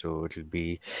depreciated. So it'll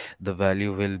be the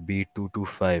value will be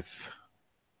 225.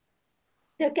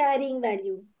 The carrying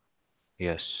value.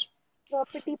 Yes.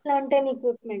 Property, plant and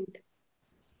equipment.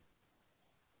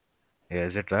 Yeah,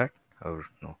 is it right or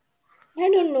no? I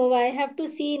don't know. I have to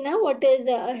see now what is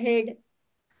ahead.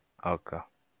 Okay.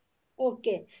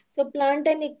 Okay. So plant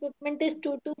and equipment is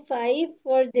 2 to 5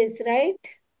 for this, right?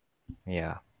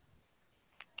 Yeah.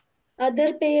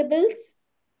 Other payables,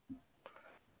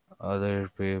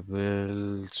 Other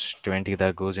payables 20,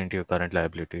 that goes into your current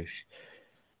liabilities.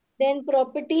 then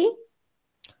property,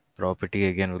 Property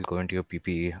again will go into your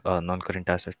PPE, non-current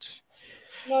assets.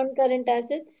 non-current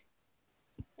assets.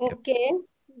 Yep. Okay.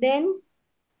 Then,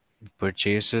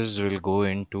 Purchases will go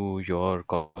into your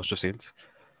cost of sales.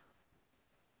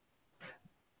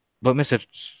 But miss,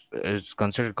 it's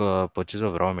considered purchase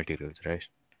of raw materials, right?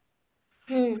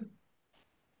 hmm,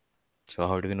 So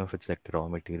how do we know if it's like raw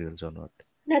materials or not?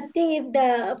 nothing if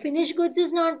the finished goods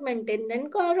is not maintained, then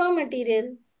raw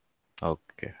material.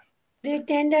 Okay.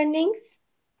 Retained earnings,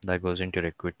 That goes into your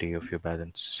equity of your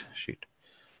balance sheet.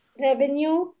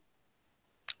 revenue,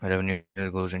 Revenue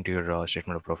goes into your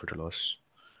statement of profit or loss.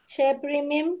 share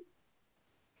premium,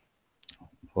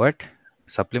 What?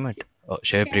 Supplement? Oh,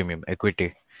 share share, premium,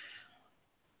 equity.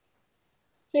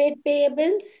 trade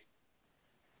payables.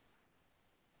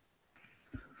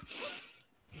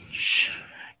 Sh-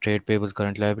 Trade payables,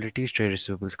 current liabilities. Trade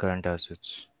receivables, current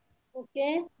assets.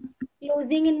 Okay.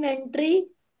 Closing inventory.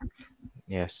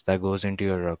 Yes, that goes into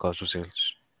your cost of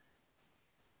sales.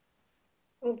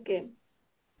 Okay.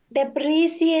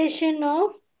 Depreciation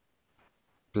of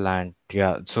Plant,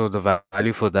 yeah. So the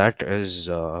value for that is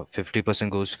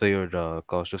 50% goes for your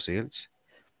cost of sales.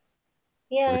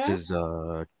 which Yeah, is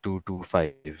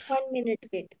 225. 1 minute,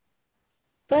 wait.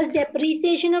 First, Okay.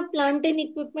 depreciation of plant and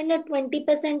equipment at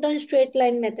 20% on straight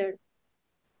line method.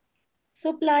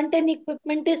 So plant and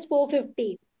equipment is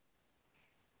 450.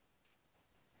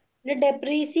 The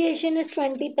depreciation is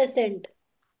 20%.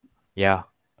 Yeah.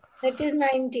 That is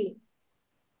 90.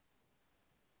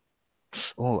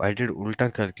 Oh, I did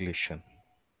ulta calculation.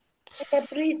 The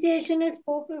depreciation is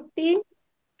 450. That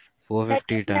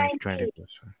 450 is times 90.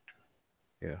 20%.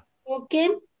 Yeah. Okay.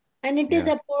 And it is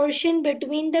Yeah. a portion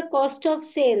between the cost of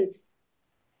sales.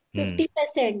 Hmm.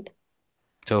 50%.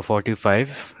 So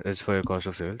 45 is for your cost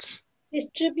of sales.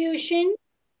 Distribution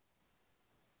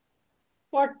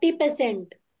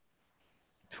 40%.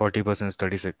 40% is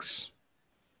 36.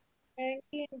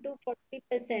 90 into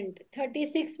 40%.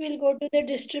 36 will go to the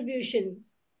distribution.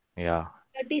 Yeah.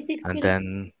 36 And will go then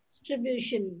to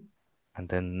distribution.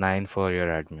 9 for your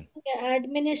admin. The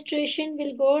administration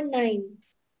will go 9.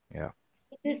 Yeah.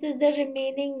 This is the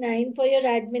remaining 9 for your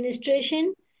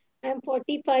administration, and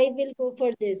 45 will go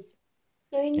for this.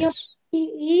 So in your Yes.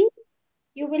 PE,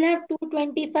 you will have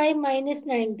 225 minus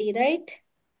 90, right?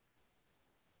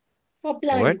 For What?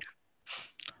 plant.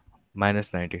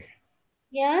 Minus 90.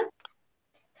 Yeah?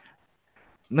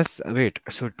 Miss, wait.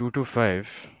 So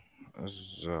 225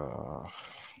 is,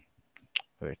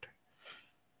 wait.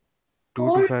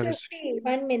 225 is, 450.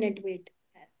 1 minute, wait.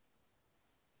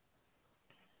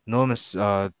 no, miss.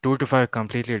 225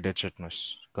 completely ditch it,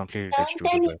 miss. Completely ditch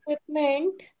Plant and 225.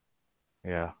 equipment,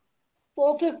 Yeah.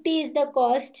 450 is the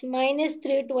cost, minus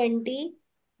 320,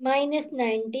 minus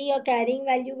 90. Your carrying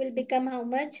value will become how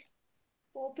much?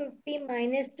 450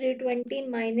 minus 320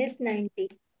 minus 90.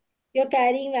 Your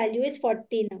carrying value is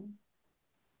 40 now.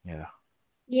 Yeah.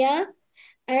 Yeah?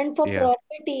 And for Yeah.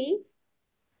 property,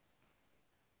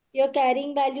 your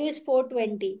carrying value is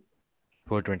 420.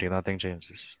 420. Nothing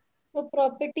changes. So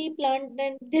property, plant,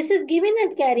 and this is given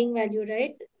at carrying value,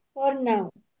 right? For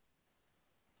now.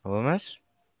 Oh, miss?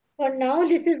 For now,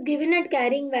 this is given at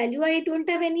carrying value. I don't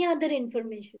have any other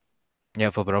information. Yeah,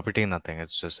 for property, nothing.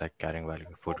 It's just like carrying value,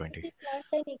 So 420. property, plant,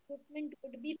 and equipment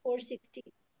would be 460.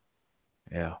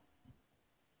 Yeah.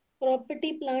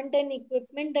 Property, plant, and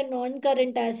equipment, the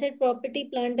non-current asset, property,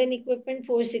 plant, and equipment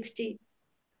 460.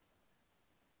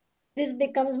 This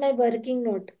becomes my working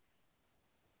note.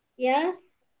 Yeah?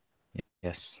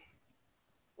 Yes.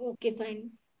 Okay,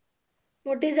 fine.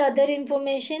 What is other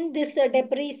information? This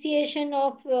depreciation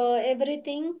of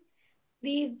everything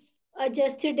we've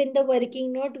adjusted in the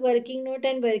working note,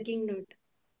 and working note.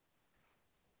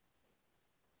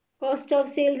 Cost of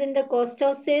sales in the cost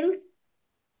of sales,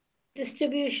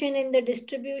 distribution in the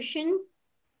distribution,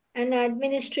 and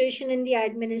administration in the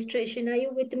administration. Are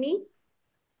you with me?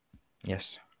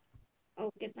 Yes.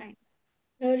 Okay, fine.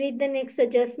 Now read the next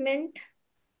adjustment.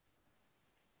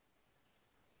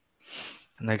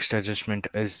 Next adjustment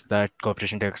is that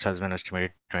corporation tax has been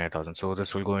estimated 20,000. So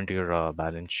this will go into your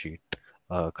balance sheet,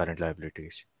 current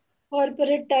liabilities.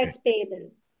 Corporate Okay. tax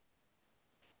payable.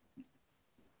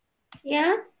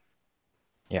 Yeah?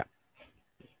 Yeah.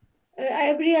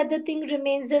 Every other thing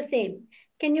remains the same.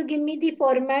 Can you give me the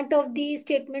format of the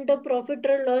statement of profit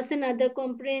or loss and other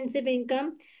comprehensive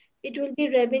income? It will be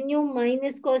revenue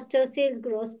minus cost of sales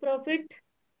gross profit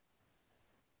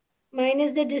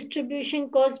minus the distribution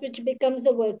cost, which becomes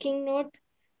the working note,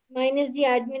 minus the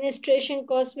administration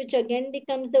cost, which again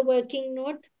becomes the working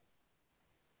note.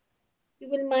 You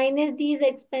will minus these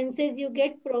expenses, you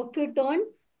get profit on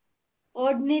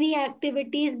ordinary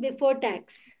activities before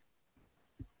tax.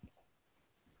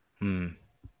 Hmm.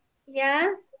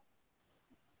 Yeah,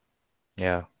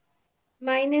 Yeah.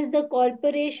 minus the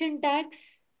corporation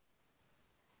tax.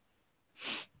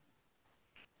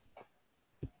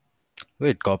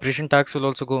 Wait, corporation tax will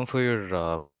also go for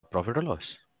your profit or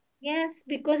loss? Yes,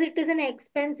 because it is an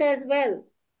expense as well.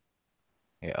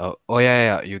 Yeah. Oh, yeah, yeah,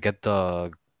 yeah. You get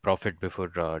the profit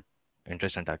before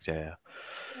interest and tax. Yeah, yeah.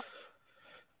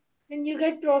 Then you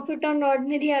get profit on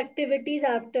ordinary activities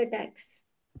after tax.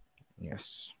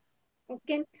 Yes.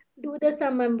 Okay, do the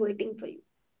sum. I'm waiting for you.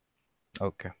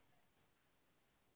 Okay.